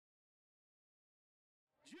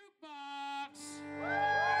Jukebox.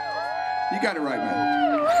 You got it right,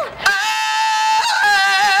 man.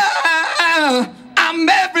 I'm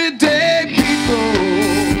everyday people.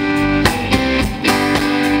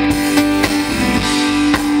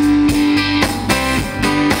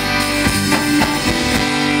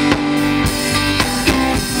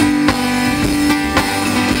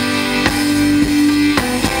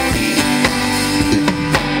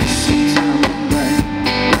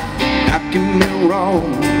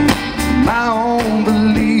 Wrong. My own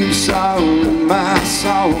beliefs are in my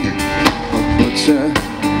song. A butcher,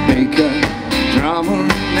 baker, drummer,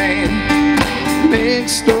 man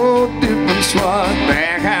makes no difference what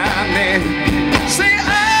behind me. See,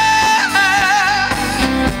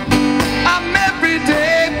 I'm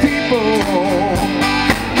everyday people.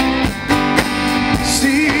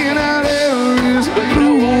 See, now there is a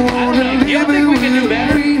blue one and living with a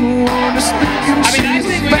green one. I think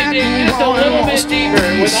we can dig just a little bit deeper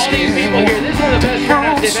with all these people here. This is one of the best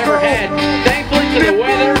turnouts they've ever had. Thankfully to the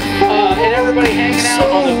weather and everybody hanging out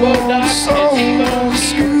on the boat docks and T-boats.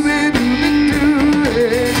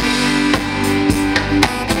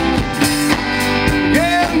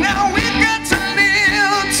 Yeah, now we got to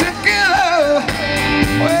live together.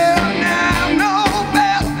 Well, now I know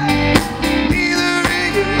that neither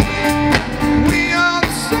of you. We are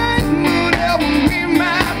the same, whatever we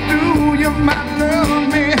might do. You might love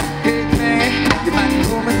me.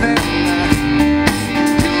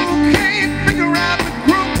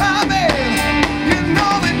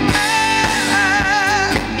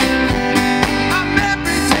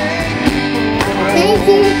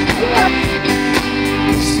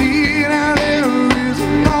 See, now there is a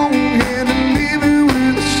long head and living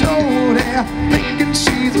with a show there, thinking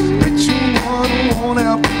she's a rich one, won't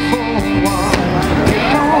have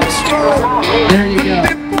There you go.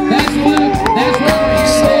 That's what we're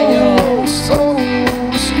saying, y'all. So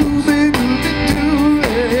Scooby-Doo.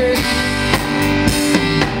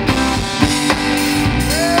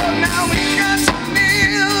 Well, now we got to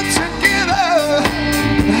live together.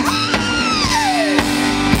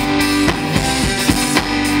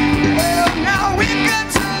 Well, now we got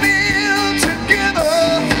to live together.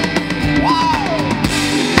 Whoa.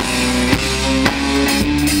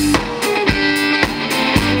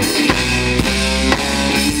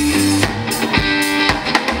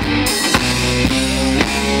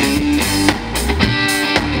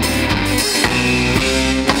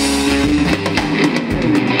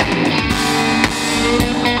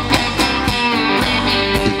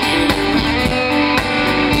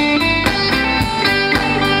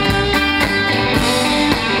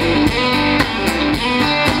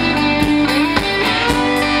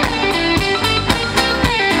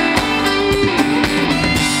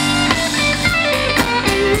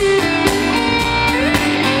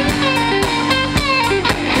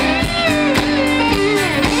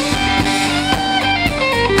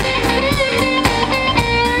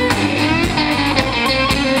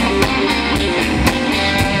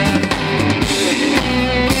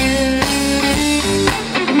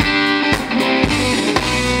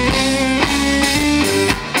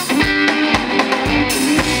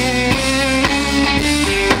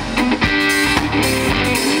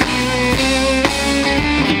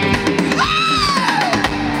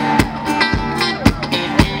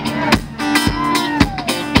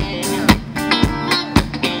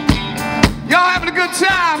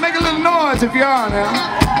 Time, make a little noise if you are now.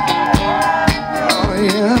 Oh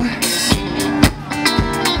yeah.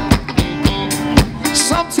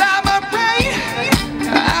 Sometime I pray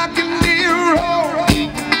I can be wrong.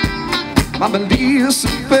 My beliefs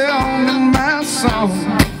are found in my song.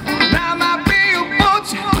 Now I might be a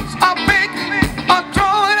butcher, a baker, a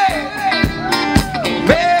droid.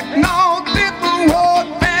 Make no difference what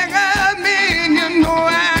thing I mean, you know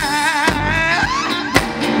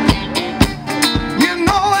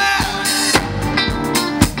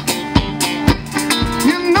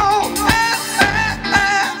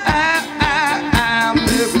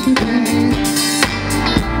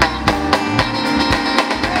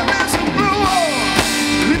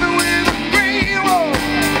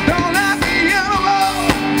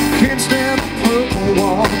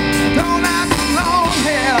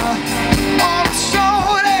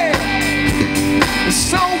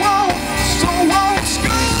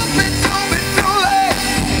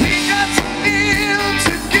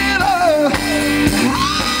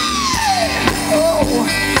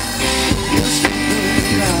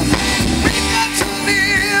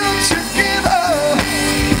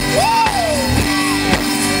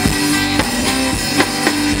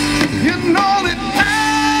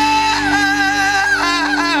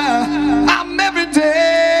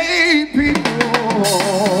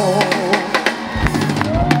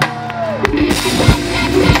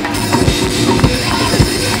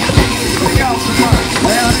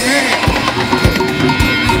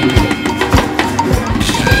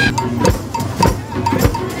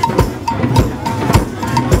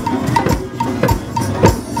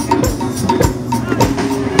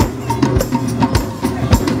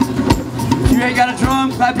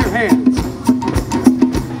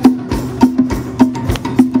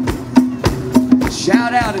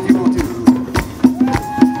slide out if you want to.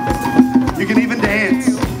 You can even dance.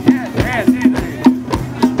 Yeah, dance, anything.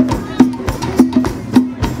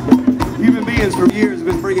 Human beings for years have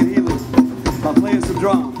been bringing healing by playing some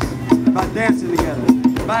drums, by dancing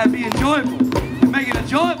together, by being joyful and making a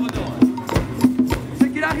joyful noise. So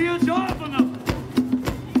get out here and joyful.